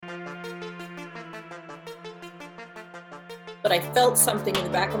but I felt something in the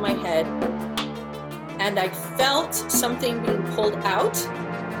back of my head, and I felt something being pulled out.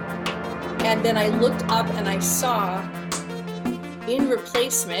 And then I looked up and I saw in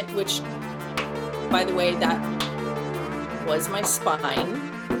replacement, which, by the way, that was my spine.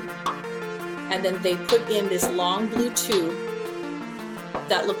 And then they put in this long blue tube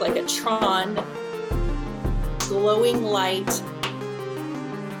that looked like a Tron, glowing light,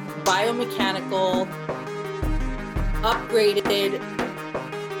 biomechanical, upgraded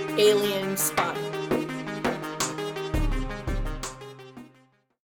alien spine.